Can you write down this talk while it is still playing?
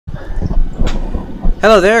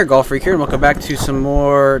Hello there, Golf Freak here, and welcome back to some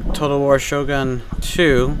more Total War Shogun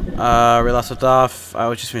 2. We left off, I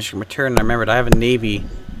was just finishing my turn, and I remembered I have a navy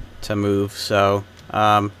to move, so,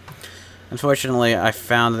 unfortunately, I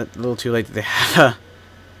found it a little too late that they have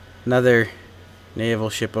another naval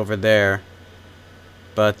ship over there.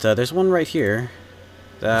 But, there's one right here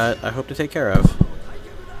that I hope to take care of.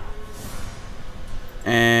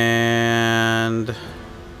 And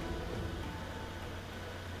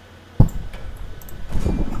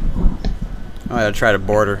I'm gonna try to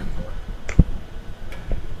board her.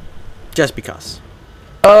 Just because.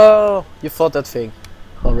 Oh, you fought that thing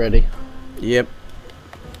already. Yep.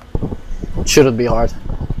 Shouldn't be hard.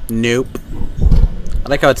 Nope. I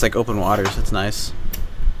like how it's like open waters. It's nice.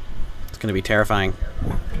 It's gonna be terrifying.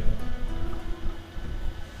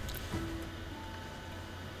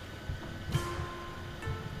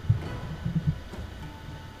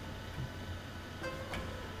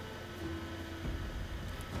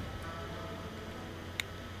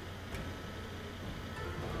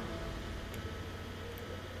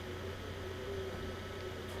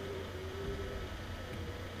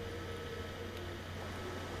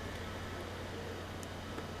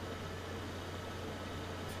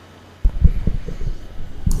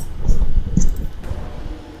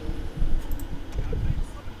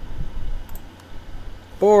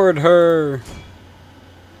 Board her!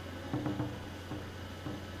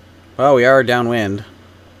 Well, we are downwind.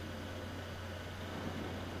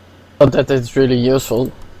 But that is really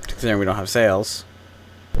useful. Considering we don't have sails.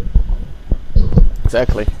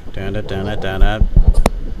 Exactly. Down it, down it, down it.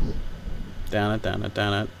 Down it, down it,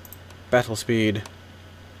 down it. Battle speed.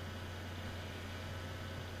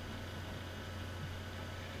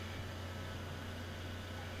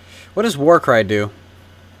 What does war cry do?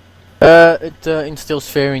 It instills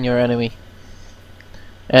fear in your enemy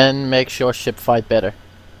and makes your ship fight better.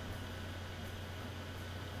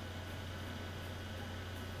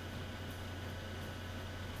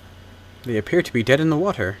 They appear to be dead in the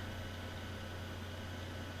water.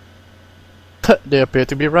 They appear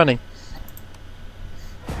to be running.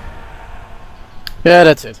 Yeah,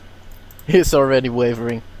 that's it. He's already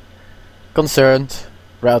wavering. Concerned.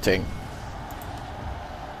 Routing.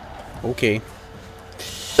 Okay.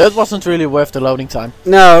 That wasn't really worth the loading time.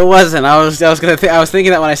 No, it wasn't. I was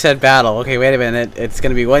thinking that when I said battle. Okay, wait a minute. It's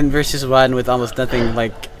gonna be 1 versus 1 with almost nothing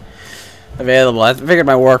like available. I figured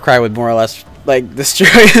my war cry would more or less like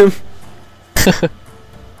destroy him.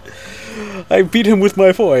 I beat him with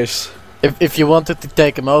my voice. If you wanted to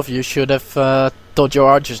take him over, you should have told your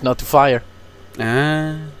archers not to fire.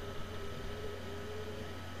 Ah.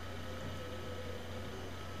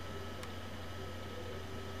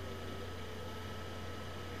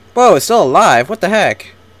 Whoa, it's still alive. What the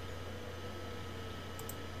heck?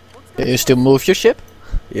 You still move your ship?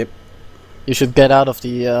 Yep. You should get out of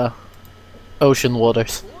the ocean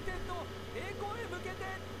waters.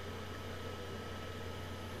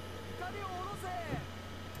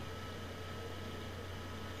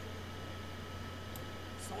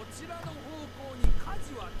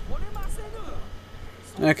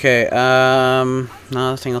 Okay,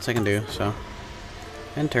 nothing else I can do, so.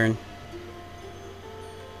 End turn.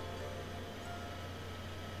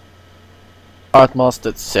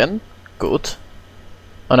 Artmaster Zen? Good.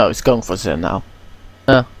 Oh no, he's going for Zen now.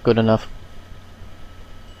 Good enough.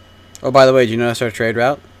 Oh, by the way, did you notice our trade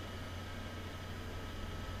route?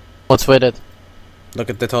 What's with it? Look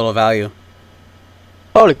at the total value.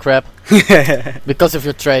 Holy crap. Because of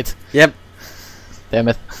your trade. Yep. Damn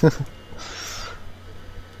it.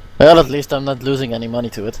 Well, at least I'm not losing any money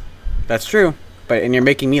to it. That's true. And you're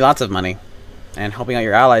making me lots of money. And helping out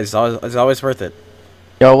your allies is always worth it.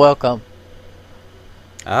 You're welcome.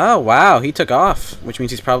 Oh, wow, he took off, which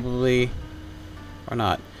means he's probably... or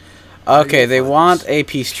not. Okay, they want a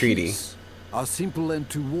peace treaty. A simple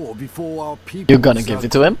end to war before our people. You're gonna give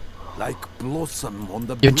it to him? Like blossom on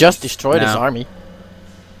the You breeze. just destroyed his No. army.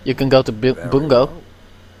 You can go to Bungo.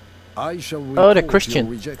 I shall Oh, they're report Christian.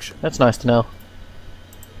 your rejection. That's nice to know.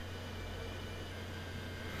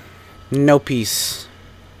 No peace.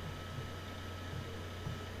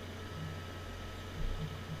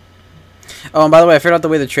 Oh, and by the way, I figured out the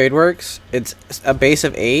way the trade works. It's a base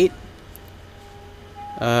of 8.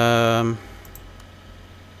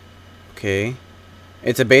 Okay.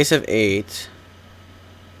 It's a base of 8.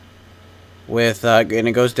 With, and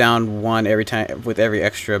it goes down 1 every time, with every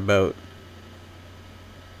extra boat.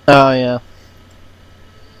 Oh, yeah.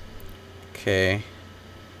 Okay.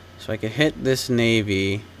 So I can hit this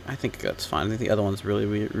navy. I think that's fine. I think the other one's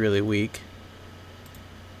really weak.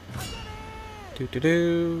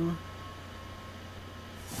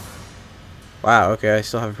 Wow, okay, I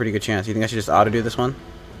still have a pretty good chance. You think I should just auto-do this one?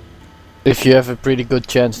 If you have a pretty good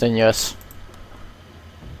chance, then yes.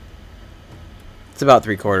 It's about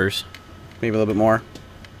 3/4. Maybe a little bit more.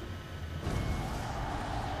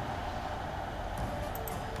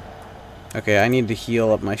 Okay, I need to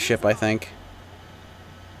heal up my ship, I think.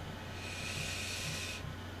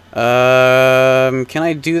 Can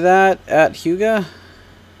I do that at Hyuga?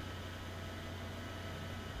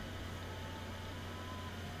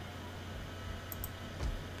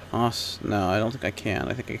 No, I don't think I can.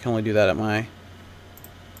 I think I can only do that at my...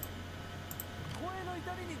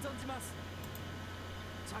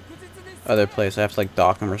 other place. I have to like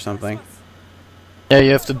dock them or something. Yeah,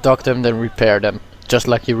 you have to dock them, then repair them. Just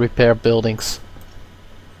like you repair buildings.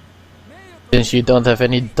 Since you don't have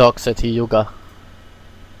any docks at Hyuga.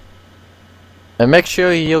 And make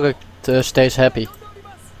sure Hyuga stays happy.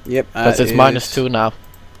 Yep. Because it's -2 now.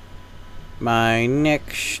 My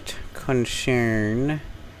next concern.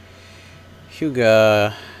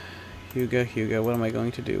 Hyuga. Hyuga, what am I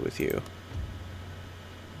going to do with you?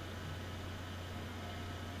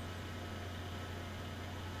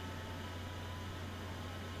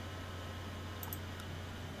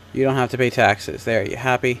 You don't have to pay taxes. There, you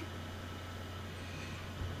happy?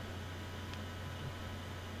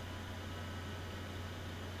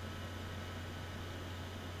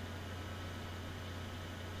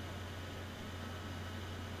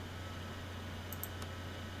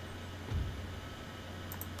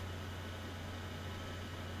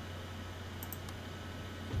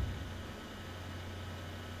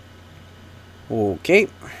 Okay.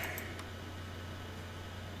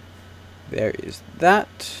 There is that.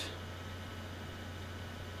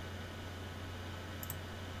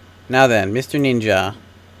 Now then, Mr. Ninja.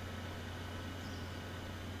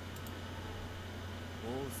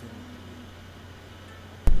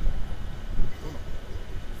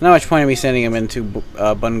 Not much point in me sending him into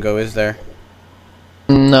Bungo, is there?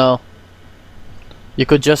 No. You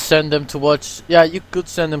could just send them towards... Yeah, you could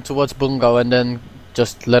send them towards Bungo and then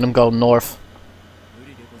just let them go north.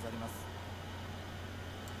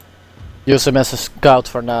 Use him as a scout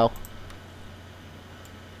for now.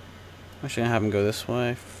 I'm actually gonna have him go this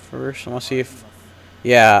way first. I want to see if...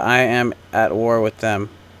 Yeah, I am at war with them.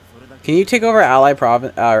 Can you take over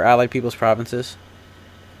allied people's provinces?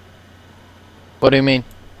 What do you mean?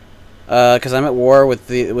 Because I'm at war with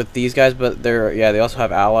these guys, but they also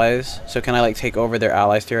have allies. So can I like take over their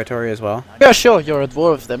allies' territory as well? Yeah, sure. You're at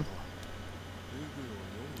war with them.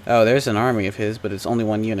 Oh, there's an army of his, but it's only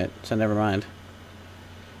 1 unit, so never mind.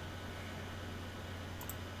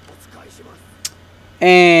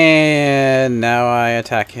 And now I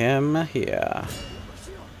attack him here.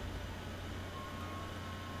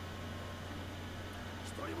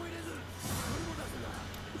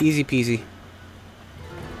 Easy peasy.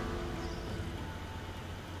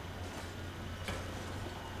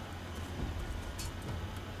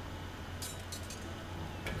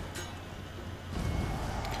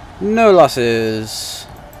 No losses.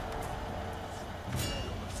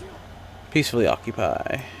 Peacefully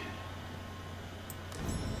occupy.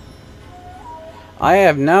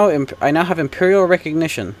 I now have imperial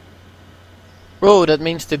recognition. Oh, that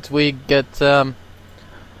means that we get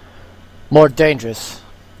more dangerous.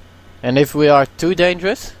 And if we are too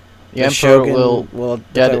dangerous, the Emperor Shogun will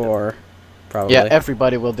declare war. Probably. Yeah,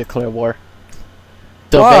 everybody will declare war.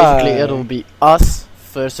 So Why? basically, it'll be us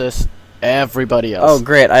versus everybody else. Oh,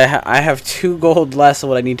 great! I have 2 gold less than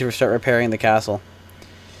what I need to start repairing the castle.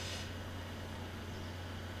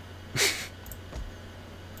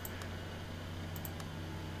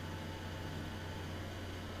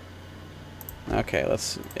 Okay,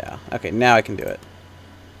 okay, now I can do it.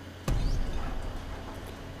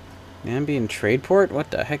 Nambian trade port? What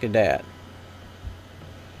the heck is that?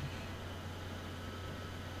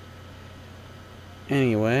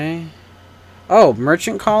 Anyway. Oh,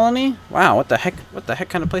 merchant colony? Wow, what the heck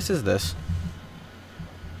kind of place is this?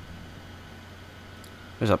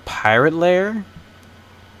 There's a pirate lair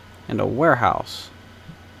and a warehouse.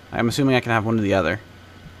 I'm assuming I can have one or the other.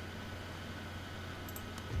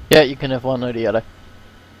 Yeah, you can have one or the other.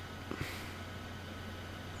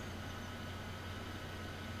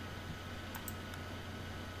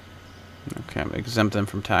 Okay, I'm gonna exempt them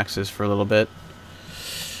from taxes for a little bit.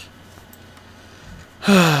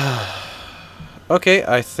 Okay,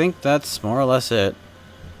 I think that's more or less it.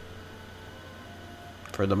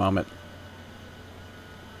 For the moment.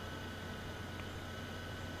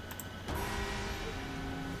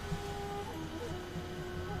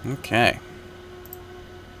 Okay.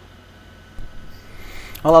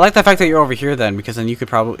 Well, I like the fact that you're over here then, because then you could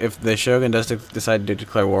probably, if the Shogun does decide to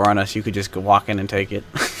declare war on us, you could just go walk in and take it.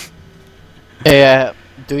 Yeah.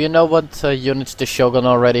 Do you know what units the Shogun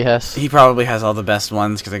already has? He probably has all the best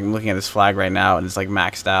ones because I'm looking at his flag right now and it's like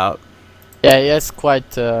maxed out. Yeah, he has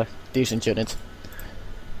quite decent units.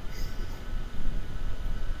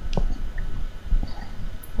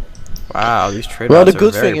 Wow, these trade Well, the routes are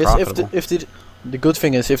good very thing is profitable. the good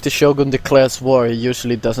thing is if the Shogun declares war, he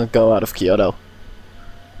usually doesn't go out of Kyoto.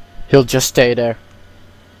 He'll just stay there.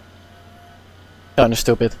 Kinda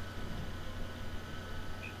stupid.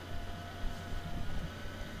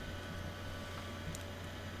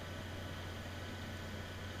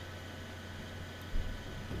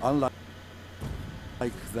 Unlike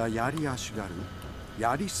the Yari Ashigaru,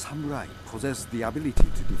 Yari Samurai possess the ability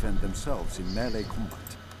to defend themselves in melee combat.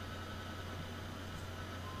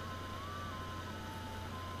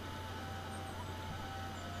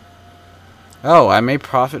 Oh, I may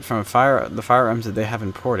profit from the firearms that they have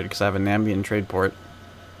imported because I have a Nambian trade port.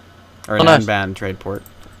 Or an nice. Anban trade port.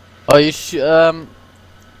 Oh, you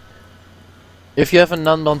if you have a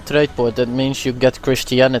non trade port, that means you get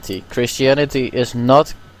Christianity. Christianity is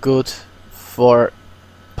not good for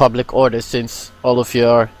public order since since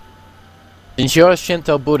you're a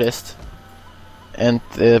Shinto Buddhist and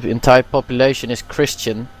the entire population is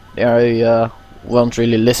Christian, they won't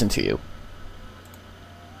really listen to you.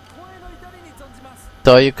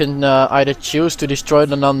 So you can either choose to destroy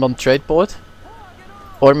the non trade port,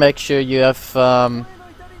 or make sure you have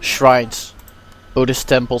shrines, Buddhist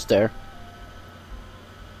temples there.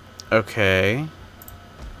 Okay.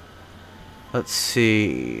 Let's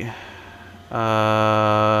see.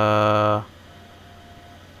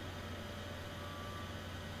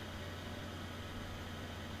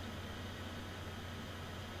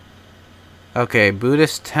 Okay,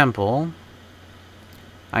 Buddhist temple.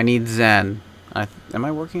 I need Zen. Am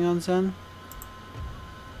I working on Zen?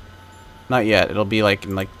 Not yet. It'll be like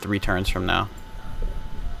in like 3 turns from now.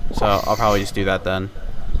 So I'll probably just do that then.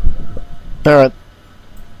 Alright.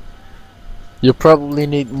 You probably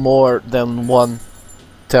need more than 1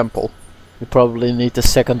 temple. You probably need the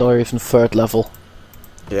 2nd or even 3rd level.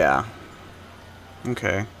 Yeah.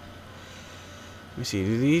 Okay. Let me see.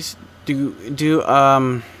 Do these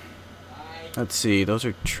let's see. Those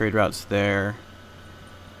are trade routes there.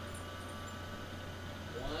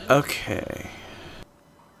 Okay.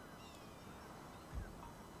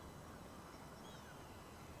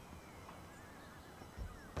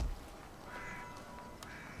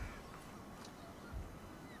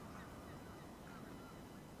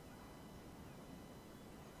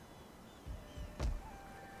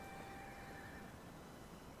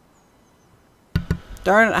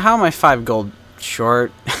 Darn it, how am I 5 gold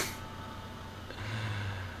short?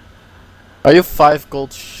 Are you 5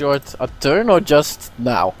 gold short a turn or just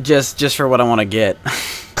now? just for what I want to get.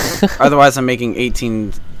 Otherwise I'm making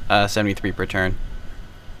 1873 per turn.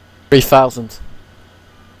 3,000.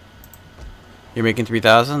 You're making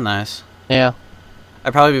 3,000? Nice. Yeah.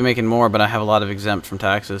 I'd probably be making more, but I have a lot of exempt from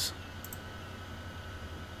taxes.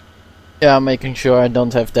 Yeah, I'm making sure I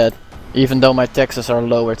don't have that. Even though my taxes are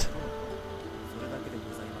lowered.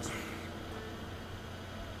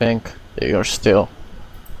 I think they are still.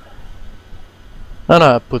 Oh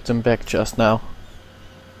no, I put them back just now.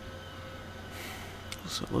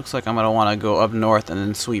 So it looks like I'm going to want to go up north and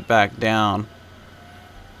then sweep back down.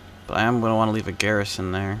 But I am going to want to leave a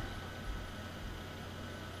garrison there.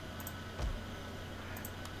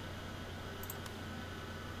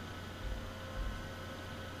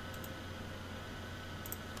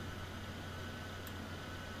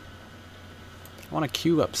 I want to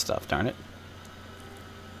queue up stuff, darn it.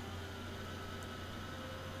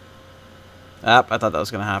 I thought that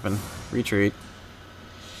was going to happen. Retreat.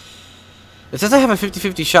 It says I have a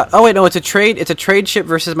 50-50 shot. Oh wait, no, it's a trade ship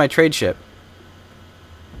versus my trade ship.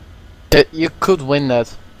 You could win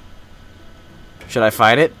that. Should I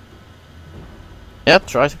fight it? Yeah,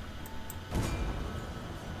 try it.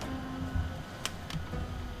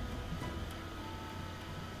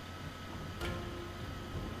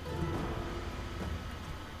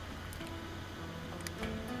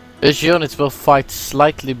 His units will fight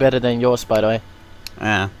slightly better than yours, by the way.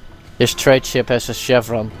 Yeah. His trade ship has a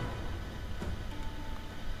chevron.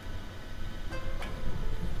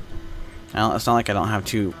 Well, it's not like I don't have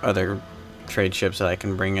 2 other trade ships that I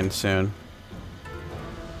can bring in soon.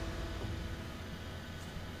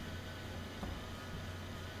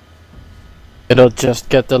 You'll just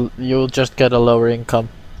get a lower income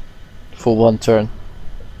for 1 turn.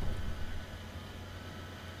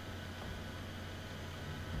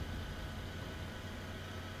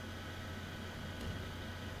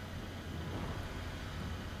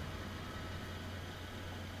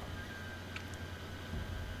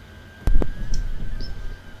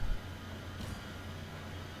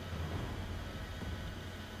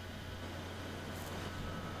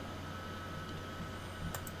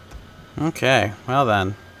 Okay, well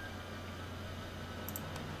then.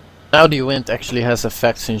 Now the wind actually has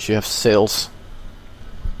effect since you have sails.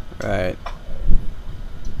 Right.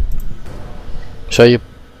 So you...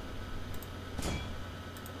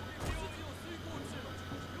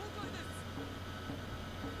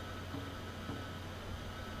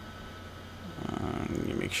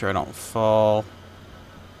 You make sure I don't fall.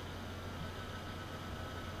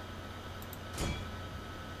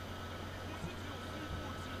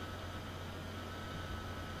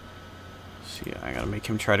 See, I gotta make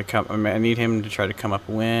him try to come. I need him to try to come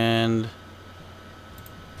upwind.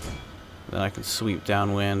 Then I can sweep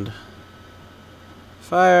downwind.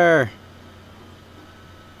 Fire!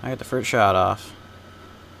 I got the first shot off.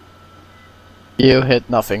 You hit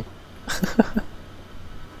nothing.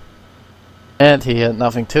 And he hit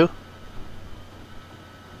nothing too.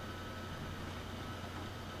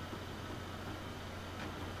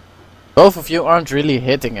 Both of you aren't really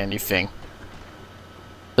hitting anything.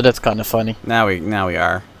 So that's kind of funny. Now we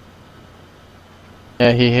are.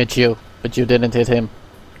 Yeah, he hit you, but you didn't hit him.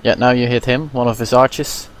 Yeah, now you hit him, one of his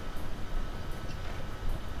arches.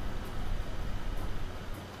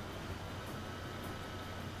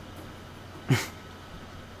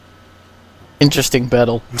 Interesting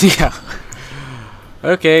battle. Yeah.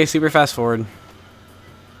 Okay, super fast forward.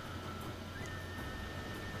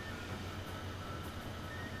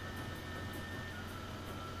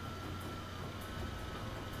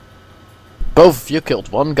 Both of you killed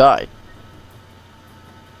one guy.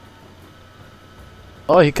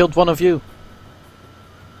 Oh, he killed one of you.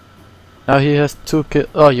 Now he has two kill.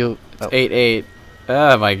 Oh, you. Oh. 8-8.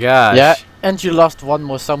 Oh my gosh. Yeah, and you lost one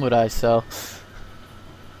more samurai, so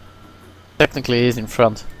technically he's in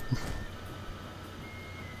front.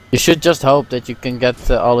 You should just hope that you can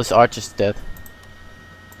get all his archers dead.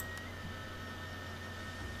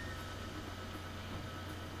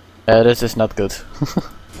 This is not good.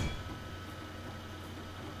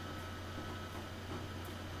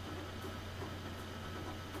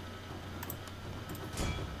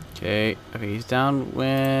 Okay, he's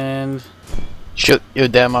downwind. Shoot, you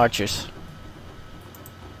damn archers.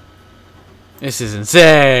 This is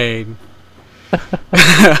insane.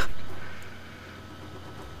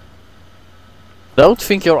 Don't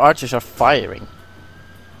think your archers are firing.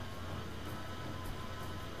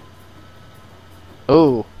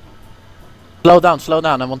 Oh. Slow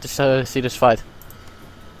down, I want to see this fight.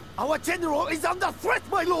 Our general is under threat,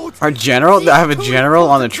 my lord! Our general? I have a general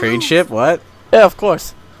on the trade ship? What? Yeah, of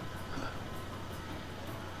course.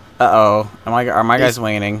 Uh-oh. Are my guys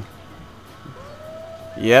waning?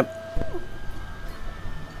 Yep.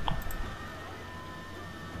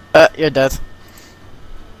 You're dead.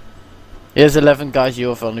 He has 11 guys, you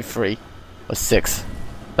have only 3. Or 6.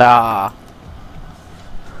 Ah.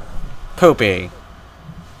 Poopy.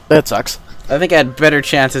 That sucks. I think I had better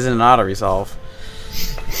chances in an auto-resolve.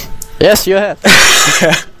 Yes, you had.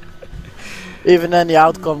 Even then the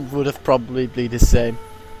outcome would have probably been the same.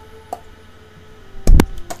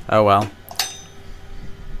 Oh well.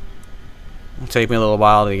 It'll take me a little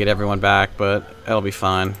while to get everyone back, but it'll be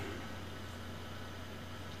fine.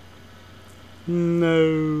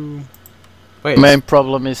 No. Wait. The main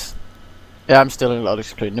problem is... Yeah, I'm still in loading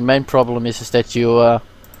screen. The main problem is that you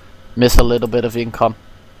miss a little bit of income.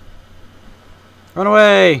 Run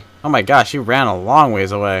away! Oh my gosh, he ran a long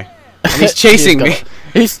ways away. And he's chasing me.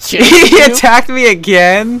 He's chasing He you? attacked me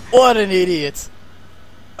again? What an idiot.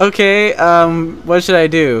 Okay, what should I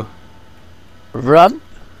do? Run?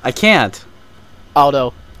 I can't. Oh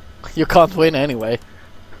no. You can't win anyway.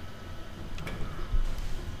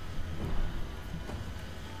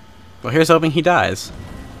 Well, here's hoping he dies.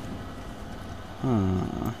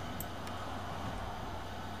 No.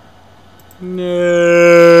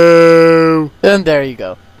 And there you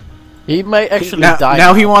go. He may actually die.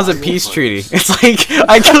 Now he wants a peace treaty. It's like,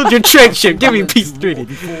 I killed your trade ship. Give me a peace treaty.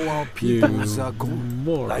 Before our peoples are gone,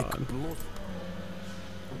 like blood.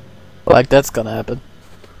 Like that's gonna happen.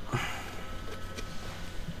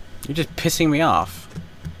 You're just pissing me off.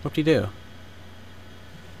 What'd you do?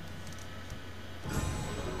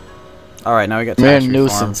 Alright, now we got Mere tax reform.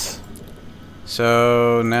 nuisance.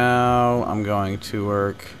 So now I'm going to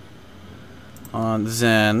work on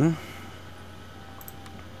Zen.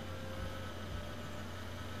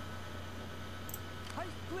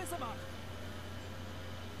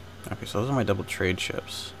 Okay, so those are my double trade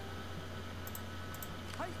ships.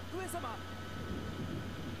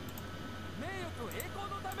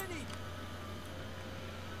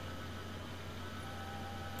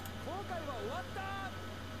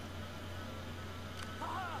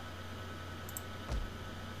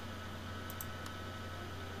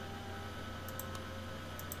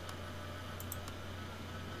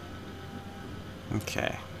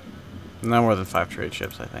 Okay. No more than 5 trade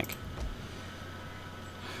ships, I think.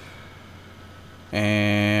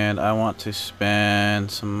 And I want to spend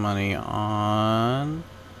some money on...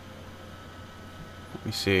 Let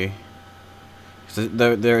me see.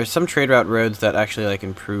 There are some trade route roads that actually like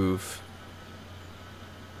improve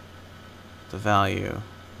the value.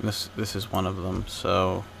 This is one of them,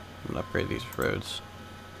 so I'm gonna upgrade these roads.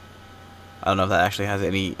 I don't know if that actually has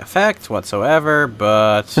any effect whatsoever,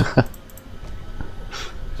 but so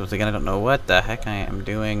again, I don't know what the heck I am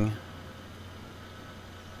doing.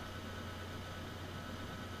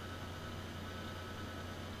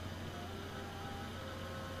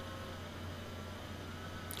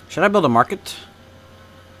 Should I build a market?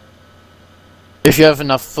 If you have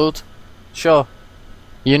enough food, sure.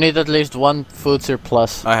 You need at least 1 food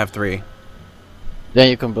surplus. I have 3. Then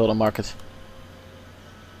you can build a market.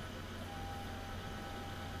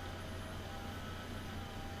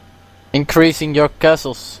 Increasing your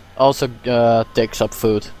castles also takes up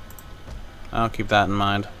food. I'll keep that in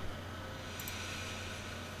mind.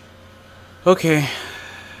 Okay.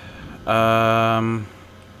 I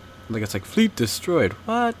think it's like fleet destroyed.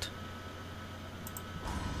 What?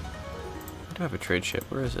 I do have a trade ship.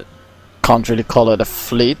 Where is it? Can't really call it a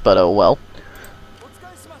fleet, but oh well.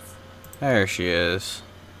 There she is.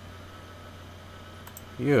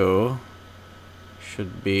 You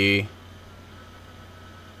should be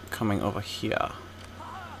coming over here.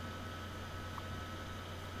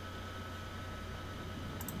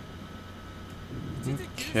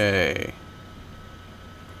 Okay.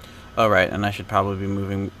 Alright, and I should probably be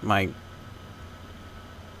moving my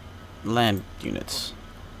land units.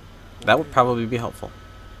 That would probably be helpful.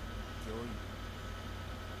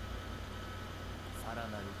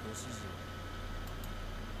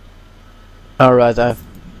 Alright, I've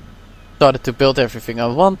started to build everything I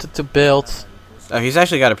wanted to build. Oh, he's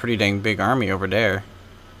actually got a pretty dang big army over there.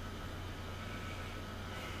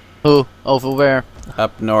 Who? Over where?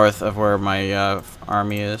 Up north of where my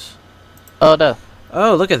army is. Oh, that.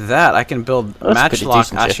 Oh, look at that. I can build That's pretty matchlock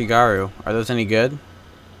decent, yeah. Ashigaru. Are those any good?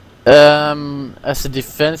 As a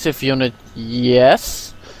defensive unit,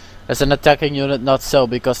 yes. As an attacking unit, not so,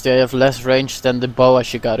 because they have less range than the bow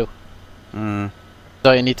Ashigaru. Hmm.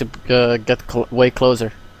 So you need to get way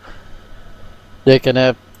closer. They can,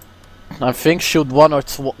 I think, shoot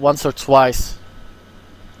once or twice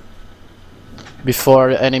before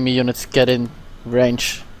enemy units get in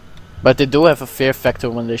range. But they do have a fear factor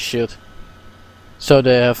when they shoot. So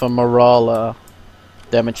they have a morale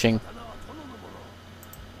damaging.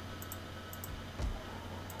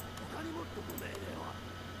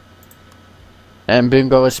 And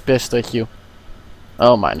Bingo is pissed at you.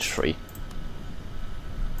 Oh, -3.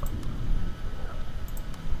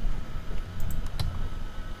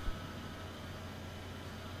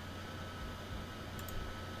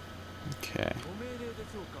 Okay.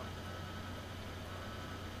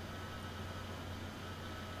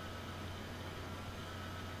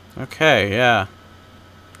 Okay, yeah.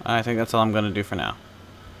 I think that's all I'm gonna do for now.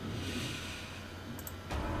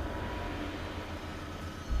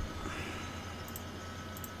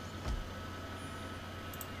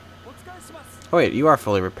 Oh wait, you are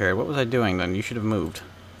fully repaired. What was I doing then? You should have moved.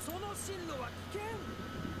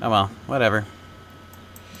 Oh well, whatever.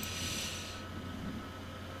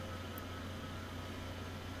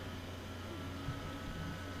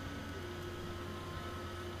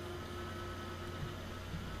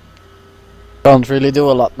 Can't really do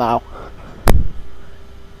a lot now.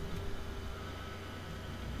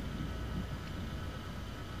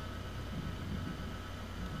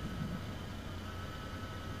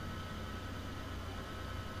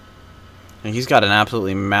 And he's got an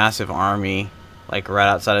absolutely massive army, like right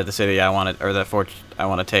outside of the city I want to, or the fort I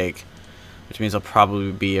want to take, which means it'll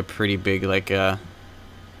probably be a pretty big like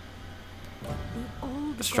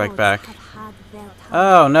strike back.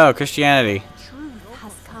 Oh no, Christianity! Truth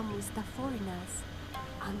has come with the foreigners,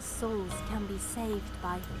 and souls can be saved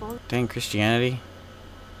by Dang Christianity!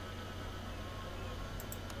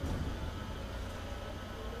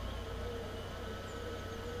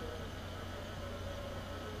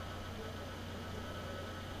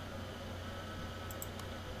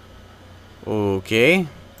 Okay.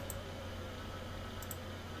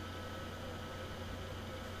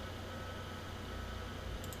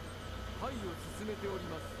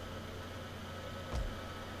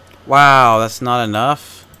 Wow, that's not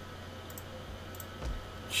enough.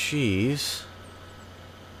 Jeez.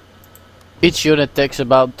 Each unit takes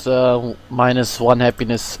about -1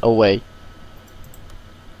 happiness away.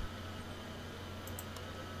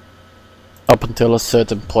 Up until a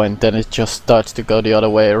certain point, then it just starts to go the other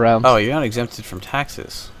way around. Oh, you're not exempted from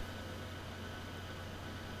taxes.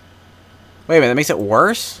 Wait a minute, that makes it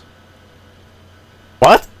worse?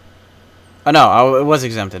 What? Oh no, it was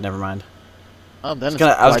exempted, never mind. Oh, then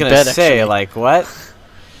I was gonna say, like, what?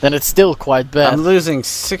 Then it's still quite bad. I'm losing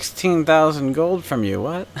 16,000 gold from you,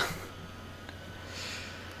 what?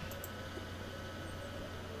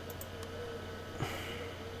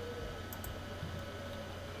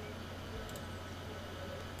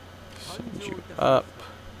 Send you up.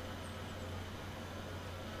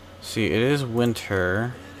 See, it is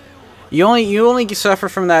winter. You only suffer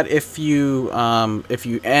from that if you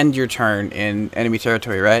end your turn in enemy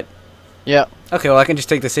territory, right? Yeah. Okay, well I can just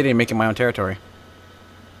take the city and make it my own territory.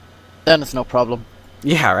 Then it's no problem.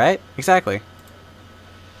 Yeah, right? Exactly.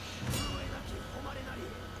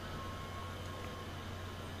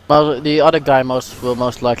 Well, the other guy will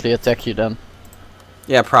most likely attack you then.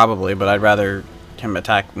 Yeah, probably, but I'd rather him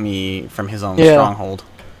attack me from his own Yeah. stronghold.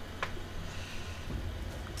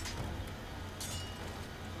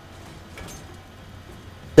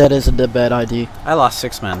 That isn't a bad idea. I lost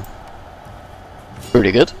 6 men.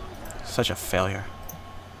 Pretty good. Such a failure.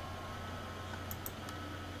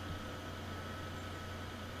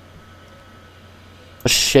 A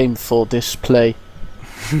shameful display.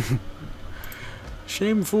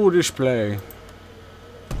 Shameful display.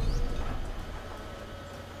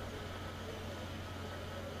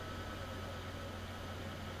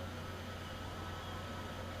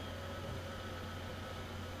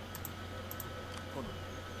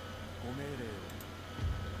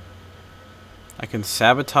 I can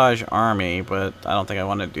sabotage army, but I don't think I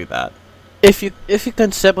want to do that. If you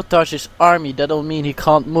can sabotage his army, that'll mean he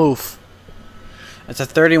can't move. It's a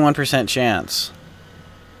 31% chance.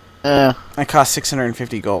 It costs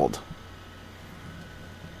 650 gold.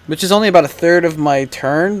 Which is only about a third of my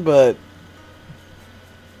turn, but...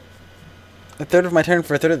 a third of my turn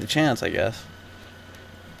for a third of the chance, I guess.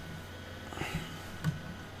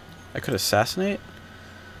 I could assassinate?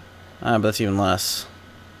 But that's even less.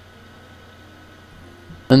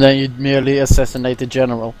 And then you'd merely assassinate the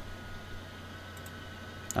general.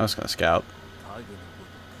 I was gonna scout.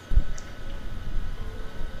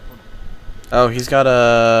 Oh, he's got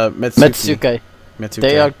a Metsuki. Metsuki.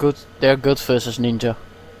 They are good. They are good versus ninja.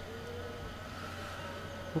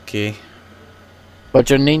 Okay. But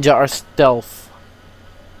your ninja are stealth.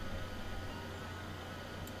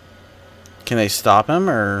 Can they stop him,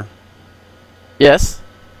 or...? Yes.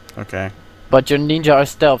 Okay. But your ninja are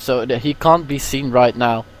stealth, so that he can't be seen right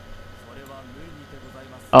now.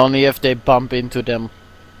 Only if they bump into them.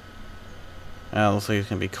 Looks like he's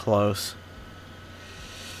gonna be close.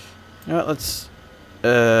 You know what, let's...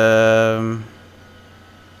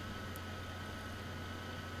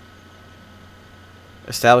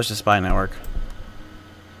 establish a spy network.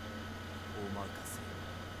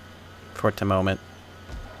 For the moment.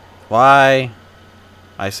 Why?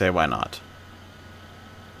 I say why not.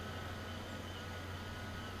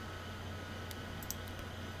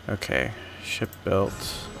 Okay, ship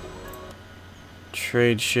built.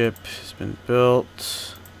 Trade ship has been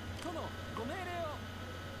built.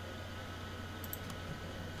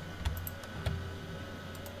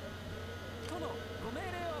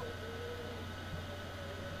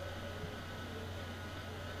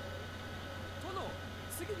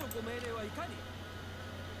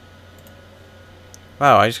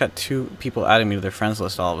 Wow, I just got 2 people adding me to their friends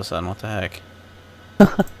list all of a sudden. What the heck?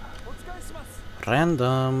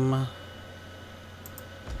 Random.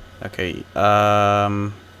 Okay,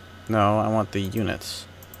 no, I want the units.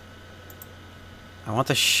 I want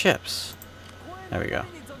the ships. There we go.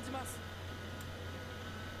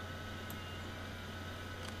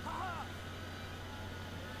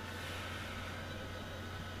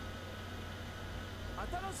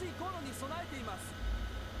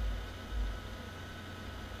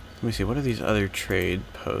 Let me see, what are these other trade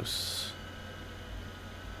posts?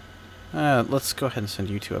 Let's go ahead and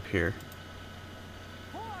send you 2 up here.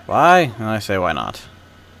 Why? And I say why not.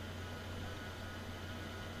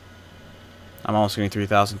 I'm almost getting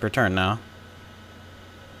 3,000 per turn now.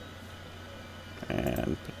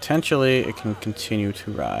 And potentially it can continue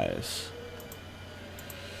to rise.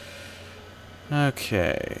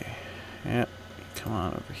 Okay. Yep. Come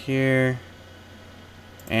on over here.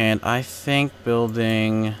 And I think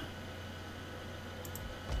building...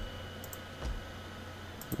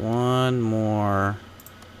 one more.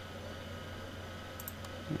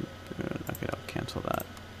 Okay, I'll cancel that.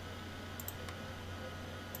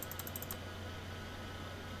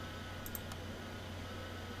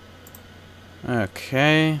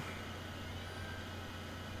 Okay.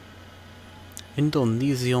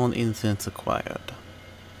 Indonesian incense acquired.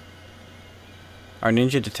 Our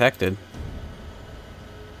ninja detected.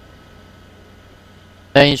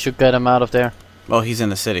 Then you should get him out of there. Well, he's in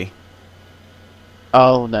the city.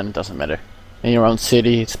 Oh, then it doesn't matter. In your own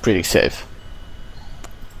city, it's pretty safe.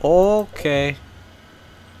 Okay.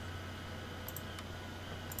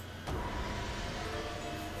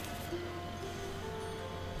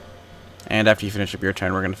 And after you finish up your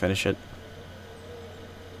turn, we're gonna finish it.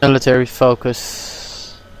 Military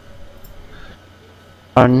focus.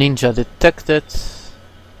 Our ninja detected.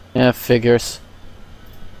 Yeah, figures.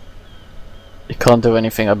 You can't do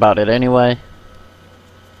anything about it anyway.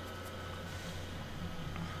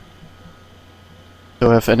 Do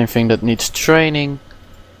we have anything that needs training?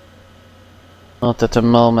 Not at the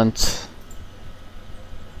moment.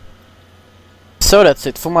 So that's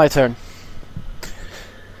it for my turn.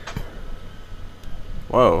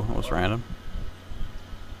 Whoa, that was random.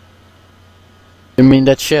 You mean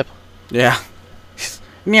that ship? Yeah.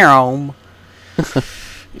 Meow.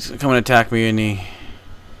 He's gonna come and attack me, and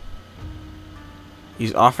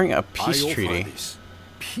he's offering a peace I treaty. offer this.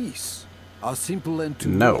 Peace. A simple end to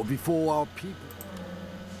No. war before our people.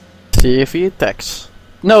 See if he attacks.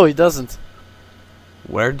 No, he doesn't.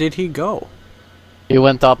 Where did he go? He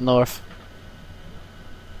went up north.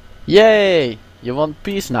 Yay! You want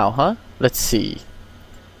peace now, huh? Let's see.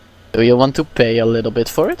 Do you want to pay a little bit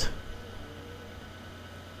for it?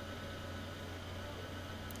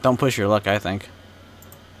 Don't push your luck, I think.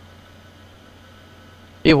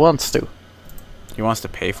 He wants to. He wants to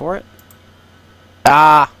pay for it?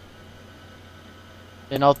 Ah!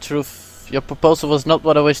 In all truth, your proposal was not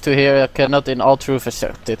what I wished to hear. I cannot in all truth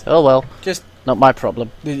accept it. Oh well, Just... not my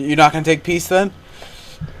problem. You're not gonna take peace, then?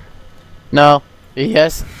 No,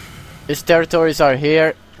 yes. His territories are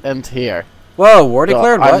here and here. Whoa, war So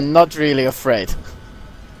declared? What? I'm not really afraid.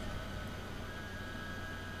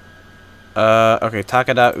 Okay,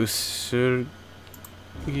 Takada Usugi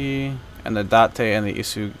and the Date and the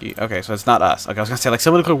Isugi. Okay, so it's not us. Okay, I was gonna say, like,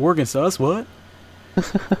 someone could war against us, what?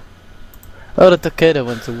 Oh, the Takeda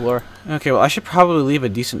went to war. Okay, well, I should probably leave a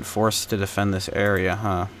decent force to defend this area,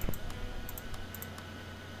 huh?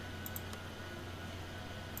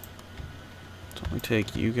 So let me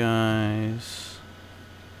take you guys.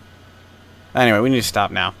 Anyway, we need to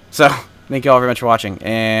stop now. So, thank you all very much for watching,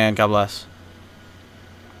 and God bless.